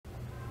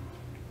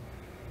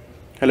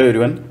Hello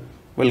everyone,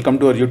 welcome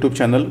to our YouTube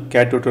channel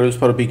CAD Tutorials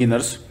for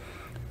Beginners.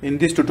 In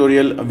this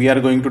tutorial we are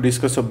going to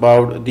discuss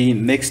about the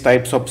next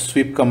types of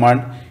sweep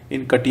command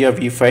in CATIA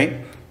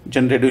V5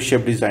 generative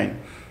shape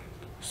design.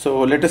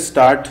 So let us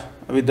start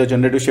with the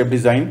generative shape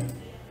design.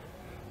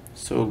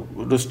 So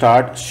to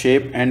start,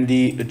 shape and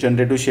the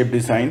generative shape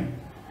design,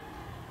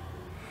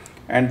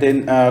 and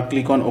then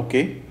click on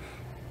OK.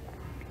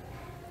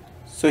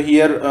 So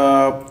here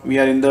we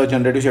are in the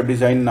generative shape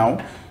design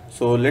now.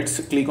 So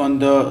let's click on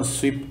the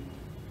sweep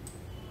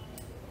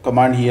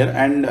command here,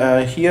 and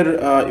here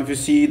if you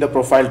see the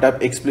profile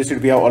type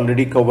explicit, we have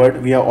already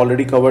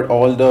covered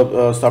all the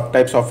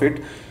subtypes of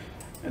it.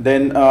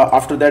 Then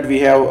after that we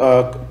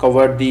have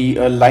covered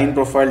the line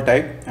profile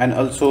type, and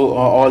also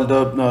all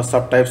the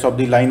subtypes of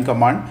the line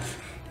command,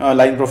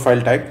 line profile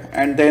type.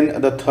 And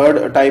then the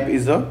third type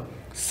is a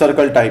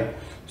circle type,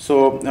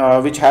 so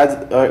which has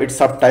its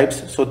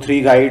subtypes. So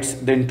 3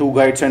 guides, then 2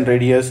 guides and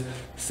radius,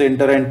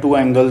 center and 2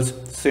 angles,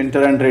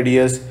 center and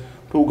radius,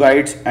 2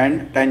 guides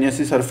and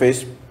tangent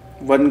surface,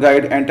 1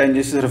 guide and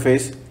tangent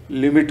surface,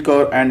 limit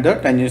curve and the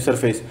tangent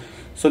surface.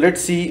 So let's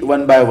see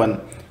one by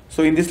one.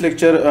 So in this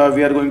lecture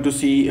we are going to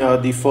see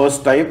the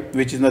first type,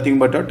 which is nothing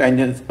but a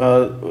tangent,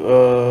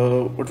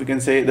 what we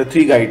can say, the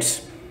 3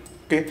 guides.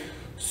 Okay,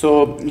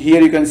 so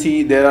here you can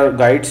see there are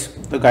guides,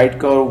 the guide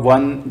curve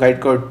 1,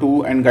 guide curve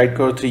 2 and guide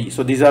curve 3.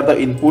 So these are the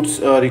inputs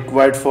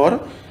required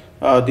for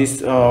this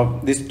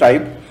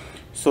type.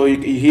 So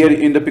here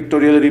in the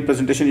pictorial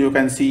representation you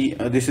can see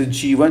this is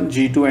G1,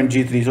 G2 and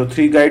G3. So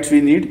 3 guides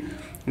we need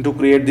to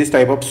create this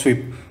type of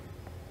sweep.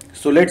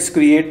 So let's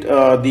create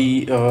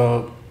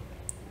the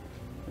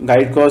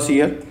guide curves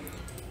here.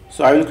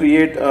 So I will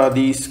create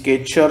the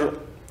sketcher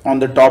on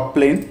the top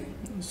plane.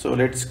 So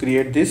let's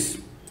create this.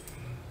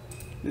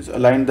 Just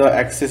align the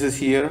axes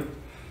here,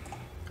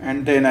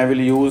 and then I will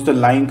use the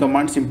line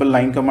command, simple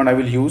line command I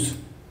will use.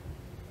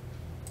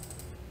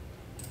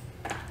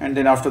 And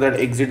then after that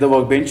exit the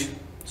workbench.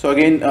 So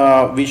again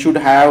we should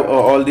have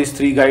all these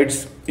 3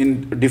 guides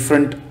in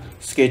different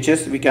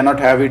sketches. We cannot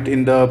have it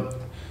in the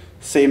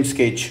same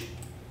sketch.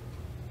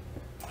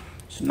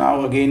 So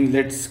now again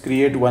let's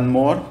create one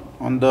more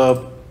on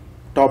the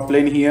top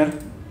plane here,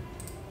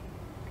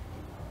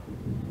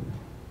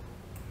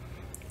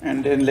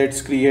 and then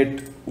let's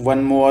create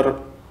one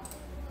more,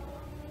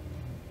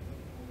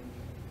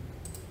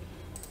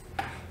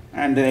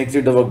 and then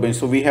exit the workbench.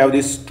 So we have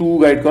these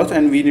 2 guide curves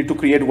and we need to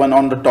create one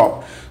on the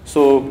top.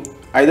 So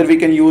either we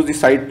can use the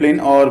side plane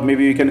or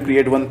maybe we can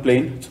create one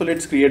plane. So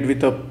let's create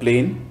with a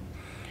plane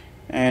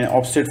and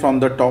offset from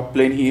the top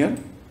plane here,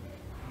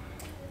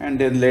 and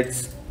then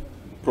let's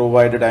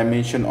provide a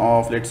dimension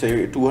of, let's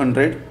say,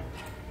 200,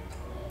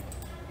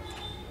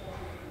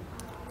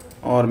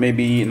 or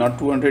maybe not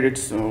 200,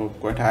 it's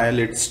quite high.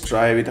 Let's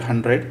try with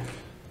 100,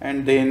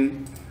 and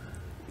then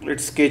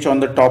let's sketch on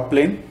the top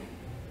plane.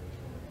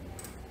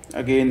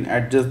 Again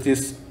adjust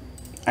this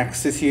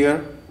axis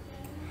here,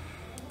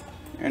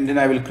 and then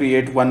I will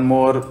create one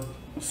more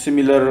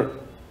similar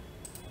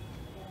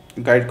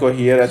guide curve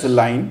here as a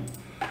line,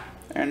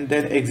 and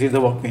then exit the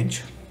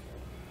workbench.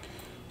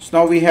 So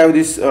now we have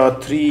these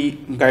 3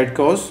 guide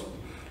curves.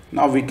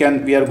 Now we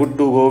are good to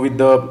go with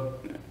the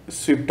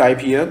sweep type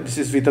here. This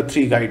is with the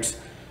 3 guides.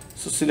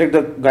 So select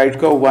the guide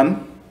curve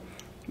 1,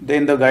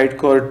 then the guide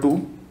curve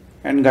 2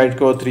 and guide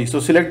curve 3. So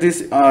select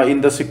this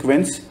in the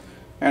sequence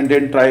and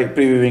then try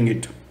previewing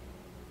it.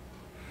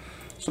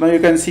 So now you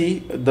can see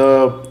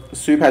the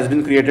sweep has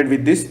been created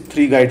with these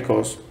 3 guide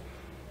curves,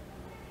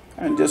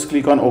 and just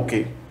click on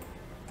OK.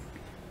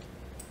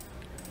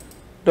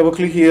 Double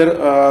click here.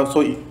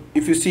 So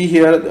if you see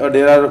here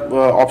there are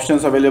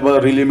options available,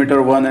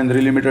 Relimiter 1 and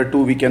Relimiter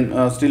 2 we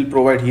can still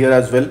provide here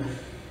as well.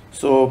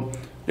 So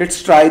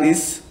let's try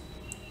this.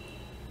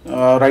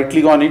 Right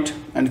click on it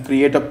and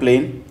create a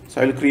plane.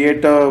 So I will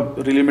create a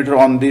Relimiter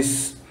on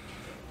this,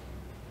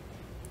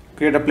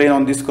 create a plane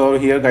on this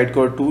curve here, guide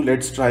curve 2.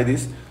 Let's try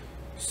this.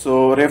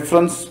 So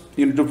reference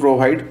you need to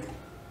provide.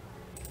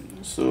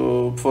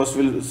 So first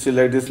we'll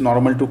select this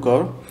normal to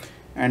curve,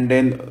 and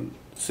then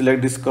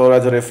select this curve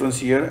as a reference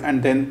here,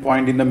 and then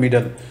point in the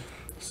middle.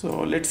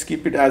 So let's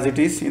keep it as it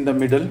is in the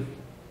middle,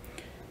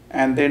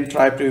 and then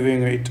try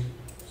previewing it.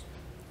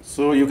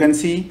 So you can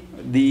see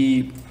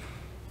the,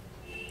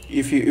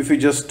 if you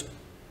just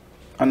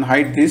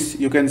unhide this,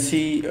 you can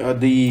see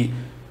the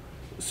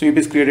sweep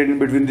is created in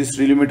between this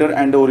Relimiter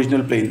and the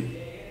original plane.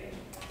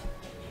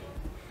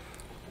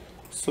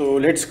 So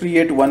let's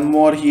create one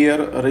more here.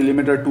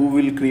 Relimiter 2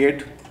 will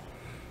create.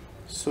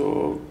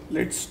 So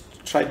let's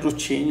try to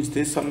change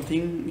this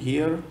something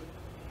here.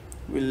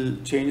 We'll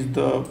change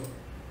the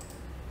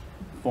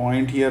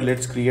point here.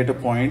 Let's create a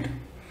point,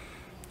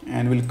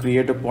 and we'll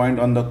create a point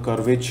on the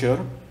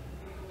curvature.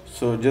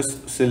 So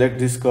just select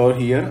this curve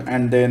here,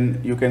 and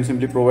then you can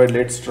simply provide,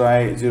 let's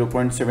try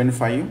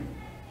 0.75,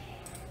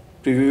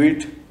 preview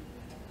it,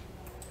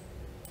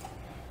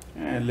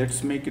 and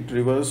let's make it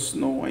reverse.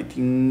 No, I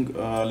think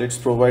let's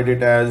provide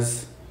it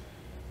as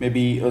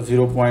maybe a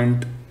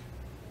 0.5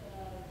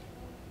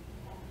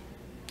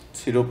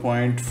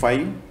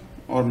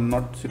 or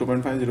not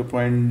 0.5,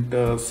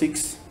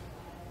 0.6,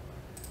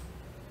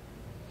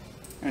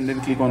 and then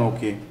click on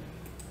OK.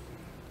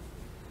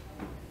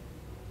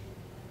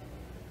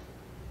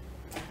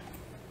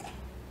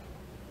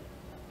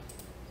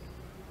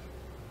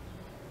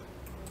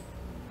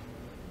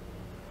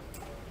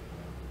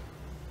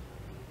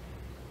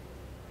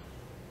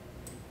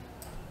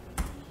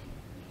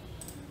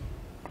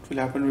 What will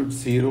happen with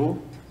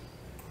 0?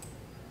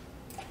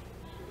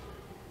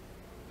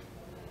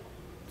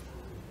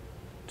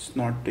 It's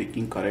not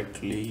taking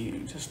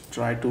correctly. Just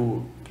try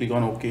to click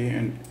on OK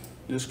and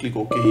just click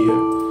OK here.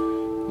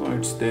 No,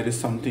 there is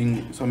some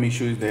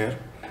issue is there.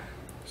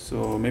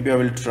 So maybe I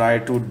will try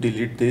to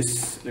delete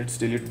this. Let's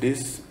delete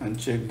this and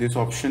check this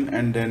option,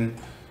 and then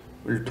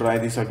we'll try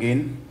this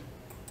again.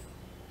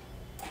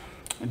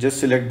 Just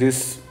select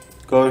this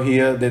curve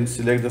here, then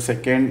select the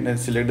second, then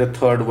select the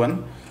third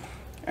one,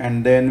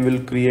 and then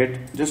we'll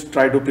create, just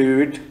try to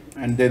preview it,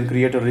 and then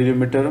create a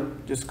relimiter.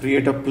 Just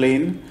create a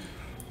plane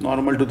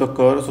normal to the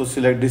curve. So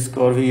select this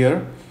curve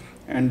here,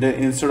 and then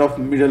instead of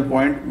middle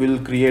point we'll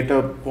create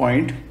a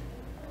point,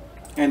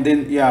 and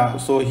then yeah,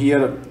 so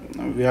here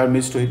we are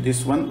missed with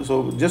this one.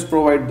 So just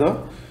provide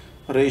the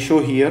ratio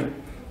here.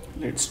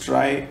 Let's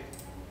try,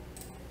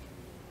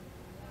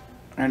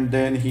 and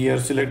then here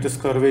select this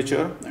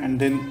curvature, and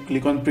then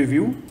click on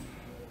preview,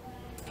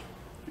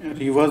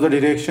 reverse the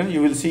direction.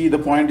 You will see the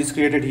point is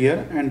created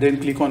here, and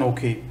then click on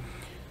OK.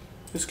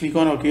 Just click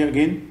on OK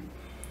again.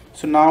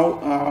 So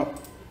now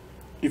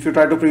if you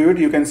try to preview it,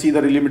 you can see the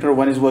relimiter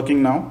 1 is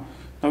working now.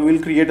 Now we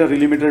will create a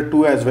relimiter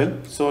 2 as well.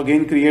 So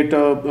again create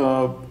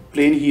a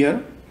plane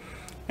here,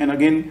 and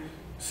again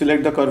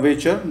select the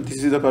curvature.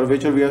 This is the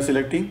curvature we are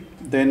selecting.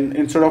 Then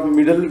instead of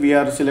middle we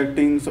are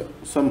selecting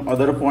some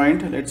other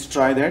point. Let's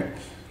try that.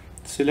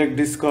 Select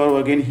this curve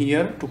again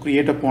here to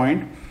create a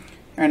point,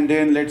 and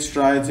then let's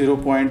try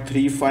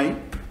 0.35,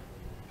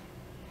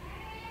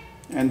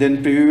 and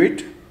then preview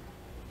it.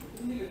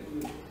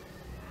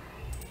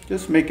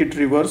 Just make it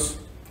reverse,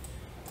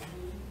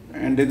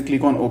 and then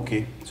click on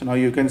OK. So now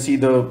you can see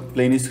the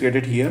plane is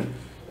created here,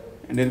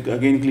 and then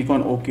again click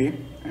on OK,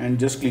 and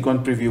just click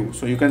on preview.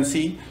 So you can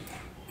see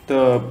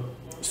the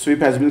sweep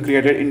has been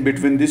created in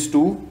between these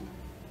two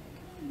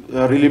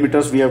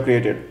relimiters we have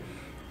created.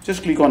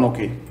 Just click on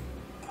OK.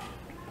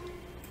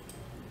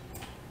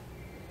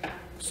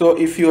 So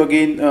if you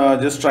again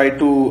just try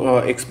to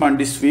expand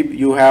this sweep,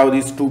 you have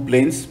these two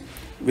planes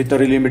with the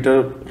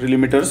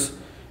relimiters,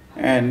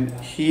 and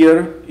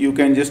here you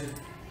can just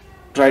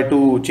try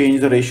to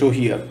change the ratio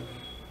here.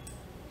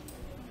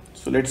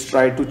 So let's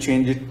try to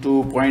change it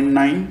to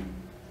 0.9.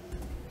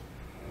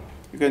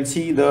 You can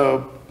see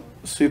the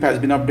sweep has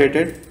been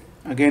updated.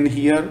 Again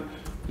here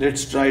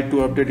let's try to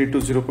update it to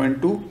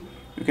 0.2.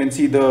 You can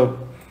see the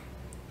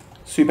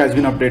sweep has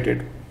been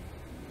updated.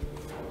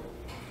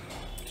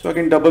 So I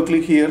can double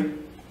click here.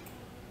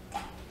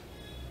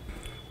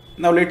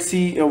 Now let's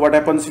see what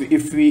happens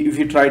if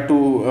we try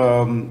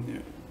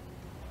to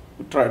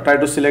try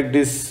to select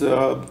this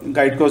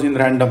guide course in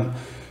random.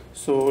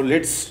 So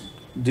let's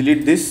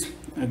delete this.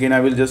 Again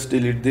I will just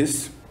delete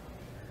this.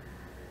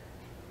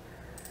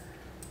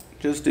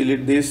 Just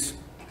delete this.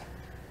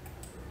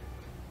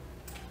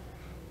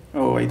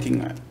 Oh, I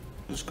think I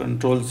just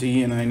Control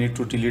Z, and I need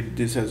to delete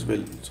this as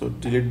well. So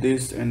delete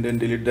this, and then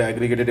delete the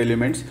aggregated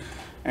elements.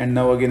 And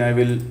now again I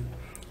will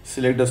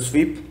select the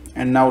sweep,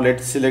 and now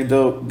let's select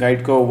the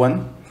guide curve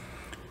 1,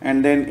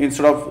 and then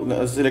instead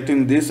of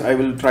selecting this I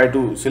will try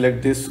to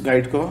select this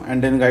guide curve,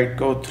 and then guide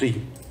curve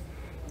 3.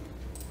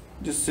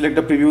 Just select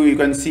the preview. You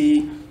can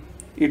see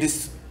it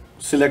is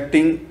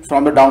selecting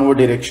from the downward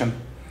direction.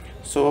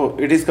 So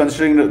it is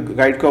considering the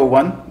guide curve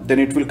 1, then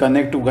it will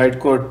connect to guide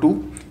curve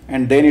 2,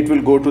 and then it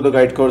will go to the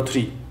guide curve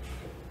 3.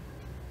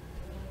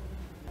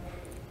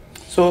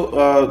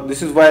 So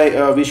this is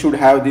why we should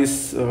have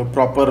this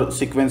proper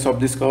sequence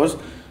of these curves,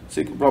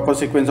 proper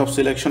sequence of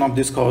selection of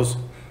these curves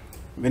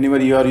whenever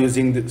you are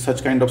using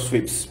such kind of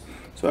sweeps.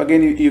 So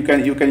again you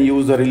can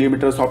use the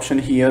relimiters option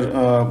here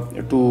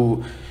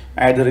to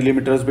add the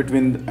relimiters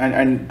between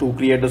and to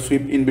create the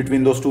sweep in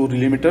between those two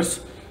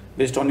relimiters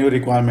based on your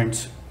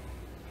requirements.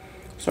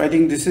 So I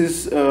think this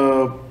is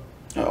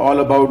all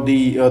about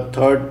the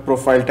third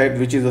profile type,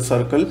 which is a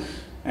circle,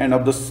 and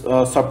of the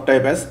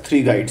subtype as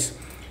 3 guides.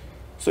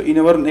 So in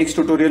our next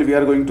tutorial we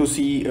are going to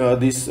see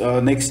this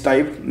next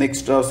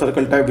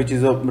circle type, which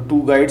is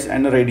 2 guides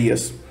and a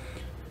radius.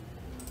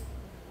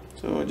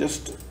 So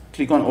just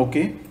click on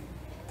OK.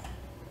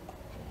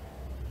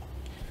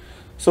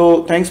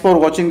 So thanks for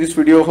watching this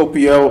video. Hope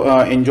you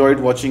have enjoyed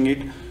watching it.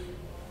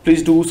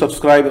 Please do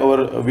subscribe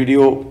our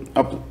video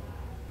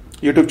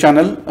YouTube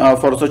channel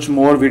for such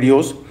more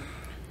videos.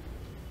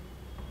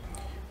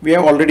 We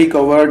have already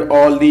covered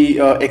all the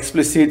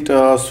explicit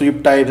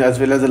sweep types as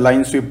well as the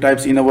line sweep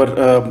types in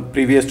our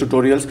previous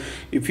tutorials.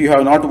 If you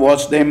have not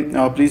watched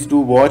them, please do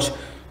watch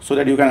so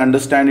that you can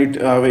understand it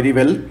very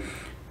well.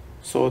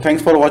 So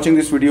thanks for watching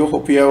this video.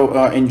 Hope you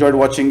have enjoyed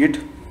watching it.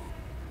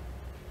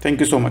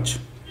 Thank you so much.